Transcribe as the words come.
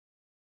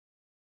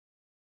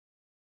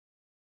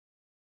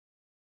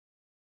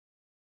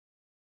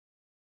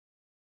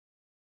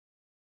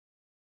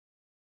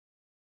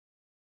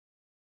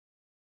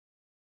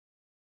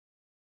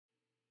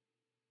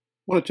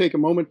want to take a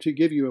moment to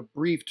give you a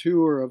brief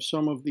tour of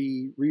some of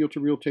the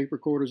reel-to-reel tape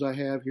recorders I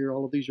have here.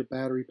 All of these are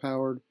battery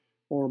powered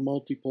or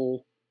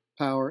multiple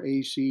power,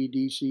 AC,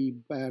 DC,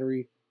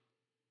 battery,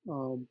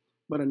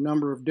 but a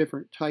number of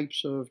different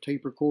types of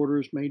tape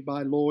recorders made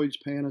by Lloyds,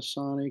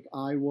 Panasonic,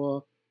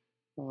 Iowa,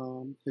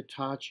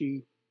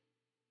 Hitachi.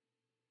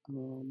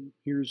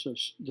 Here's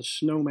the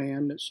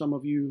Snowman that some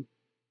of you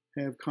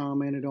have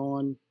commented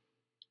on.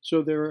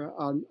 So there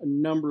are a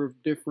number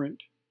of different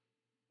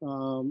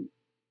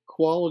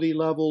quality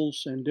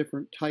levels and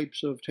different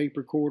types of tape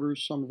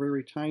recorders, some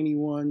very tiny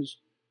ones,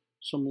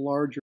 some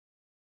larger,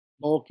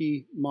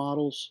 bulky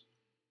models.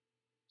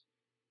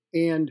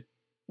 And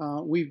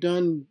we've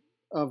done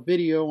a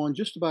video on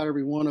just about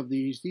every one of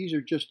these. These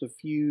are just a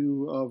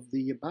few of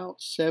the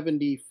about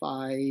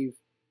 75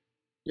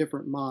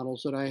 different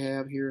models that I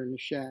have here in the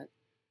shack.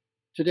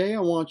 Today I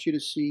want you to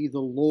see the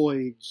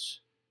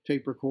Lloyds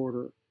tape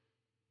recorder.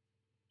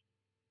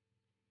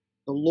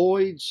 The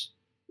Lloyds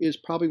is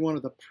probably one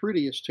of the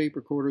prettiest tape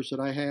recorders that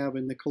I have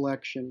in the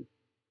collection.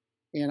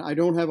 And I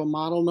don't have a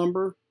model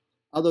number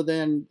other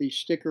than the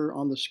sticker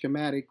on the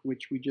schematic,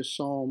 which we just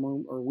saw,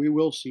 or we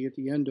will see at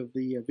the end of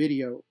the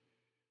video.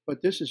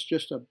 But this is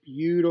just a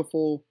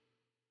beautiful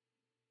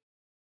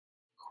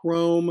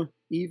chrome.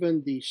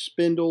 Even the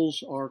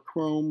spindles are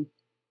chrome.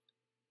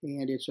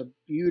 And it's a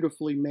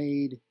beautifully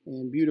made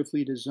and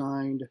beautifully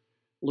designed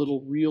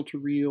little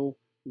reel-to-reel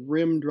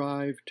rim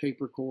drive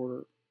tape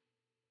recorder.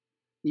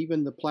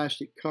 Even the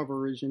plastic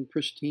cover is in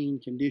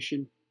pristine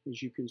condition,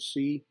 as you can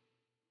see.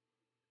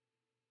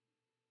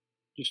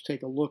 Just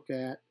take a look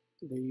at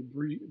the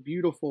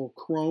beautiful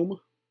chrome.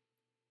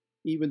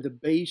 Even the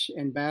base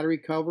and battery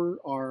cover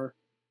are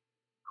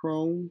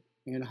chrome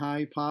and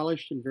high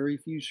polished and very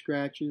few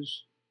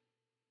scratches.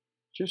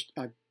 Just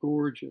a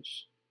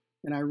gorgeous.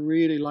 And I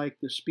really like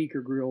the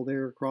speaker grill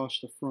there across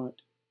the front.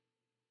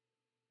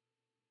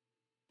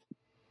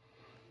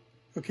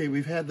 Okay,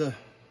 we've had the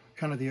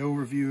kind of the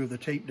overview of the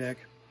tape deck,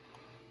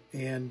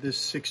 and this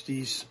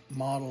 60s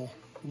model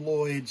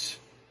Lloyds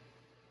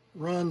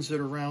runs at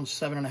around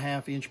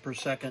 7.5 inches per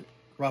second,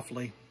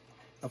 roughly.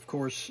 Of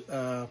course,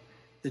 the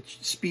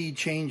speed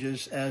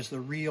changes as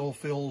the reel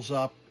fills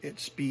up, it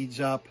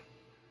speeds up.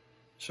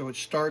 So it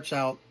starts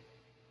out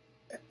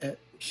at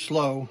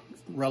slow,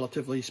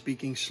 relatively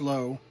speaking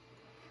slow,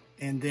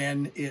 and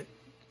then it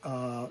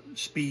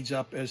speeds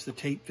up as the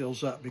tape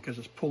fills up because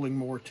it's pulling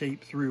more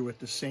tape through at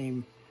the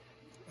same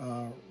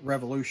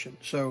revolution.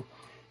 So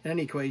in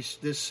any case,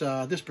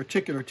 this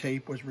particular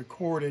tape was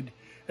recorded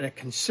at a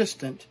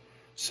consistent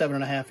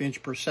 7.5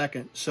 inches per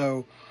second.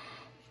 So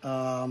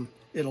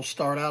it'll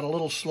start out a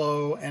little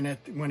slow, and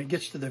when it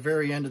gets to the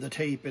very end of the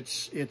tape,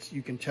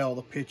 you can tell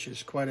the pitch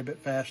is quite a bit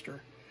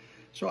faster.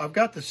 So I've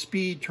got the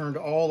speed turned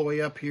all the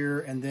way up here,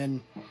 and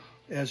then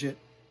as it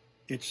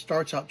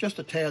starts out just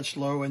a tad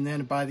slow, and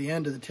then by the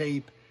end of the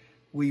tape,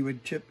 we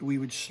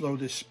would slow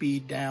the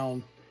speed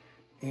down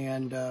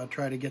and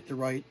try to get the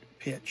right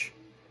pitch.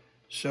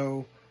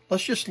 So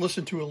let's just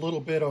listen to a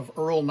little bit of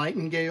Earl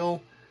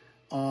Nightingale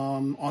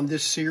on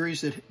this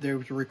series that they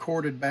were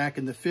recorded back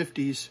in the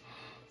 50s,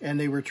 and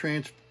they were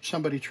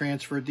somebody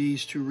transferred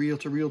these to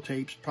reel-to-reel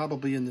tapes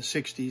probably in the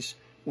 60s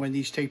when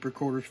these tape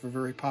recorders were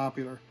very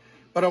popular.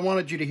 But I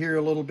wanted you to hear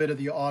a little bit of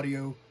the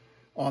audio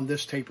on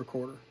this tape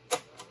recorder.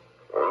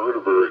 I heard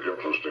a very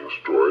interesting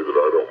story that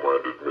I don't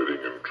mind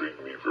admitting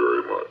intrigued me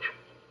very much.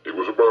 It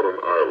was about an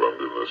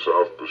island in the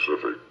South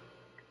Pacific,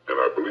 and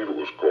I believe it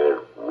was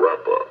called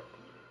Rapa.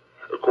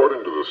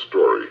 According to the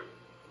story,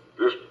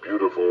 this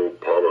beautiful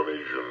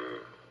Polynesian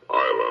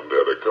island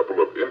had a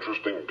couple of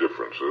interesting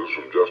differences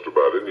from just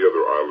about any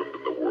other island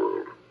in the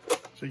world.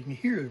 So you can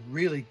hear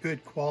really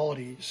good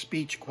quality,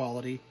 speech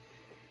quality.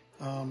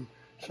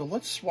 So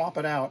let's swap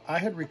it out. I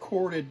had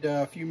recorded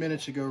a few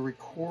minutes ago,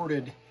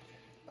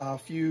 a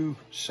few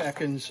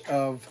seconds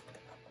of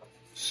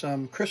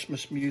some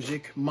Christmas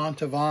music,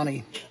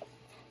 Montavani,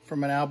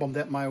 from an album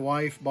that my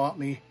wife bought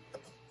me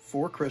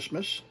for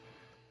Christmas,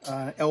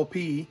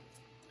 LP,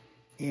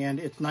 and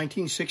it's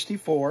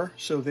 1964,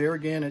 so there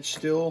again, it's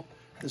still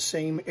the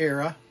same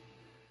era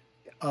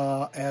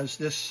as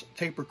this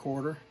tape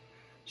recorder.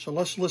 So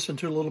let's listen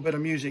to a little bit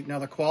of music. Now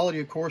the quality,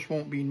 of course,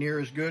 won't be near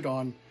as good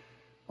on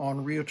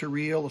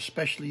reel-to-reel,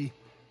 especially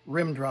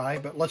rim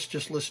drive, but let's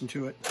just listen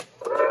to it.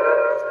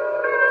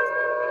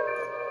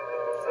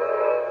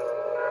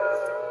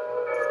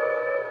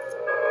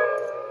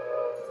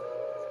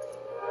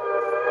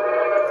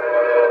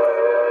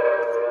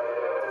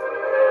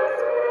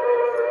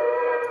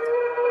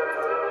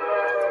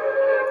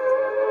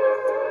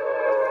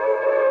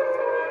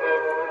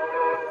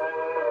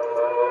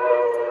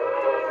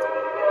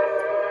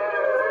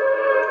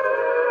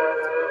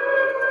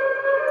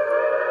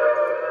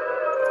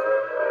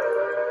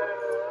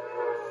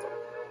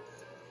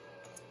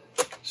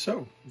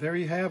 So there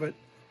you have it,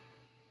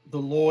 the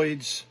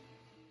Lloyds,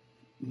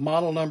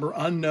 model number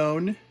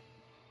unknown,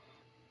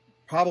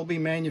 probably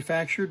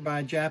manufactured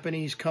by a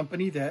Japanese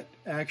company that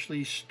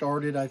actually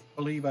started, I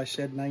believe I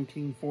said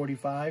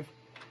 1945,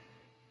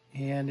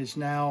 and is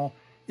now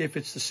if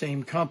it's the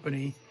same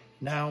company,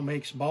 now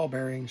makes ball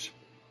bearings.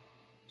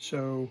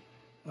 So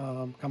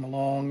come a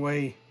long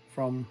way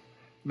from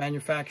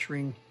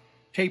manufacturing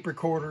tape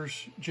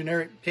recorders,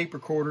 generic tape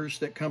recorders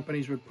that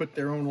companies would put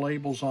their own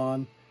labels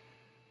on,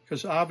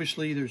 because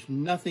obviously there's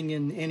nothing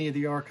in any of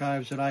the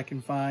archives that I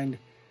can find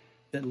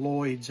that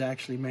Lloyds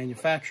actually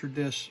manufactured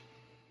this.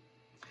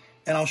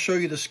 And I'll show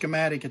you the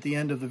schematic at the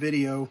end of the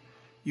video.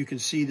 You can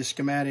see the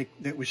schematic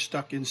that was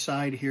stuck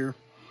inside here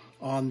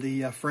on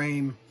the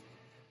frame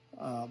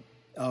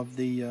of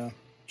the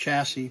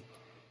chassis.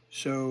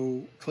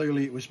 So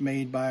clearly it was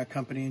made by a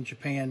company in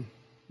Japan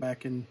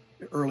back in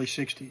the early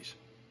 60s.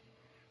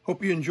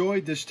 Hope you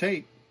enjoyed this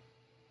tape.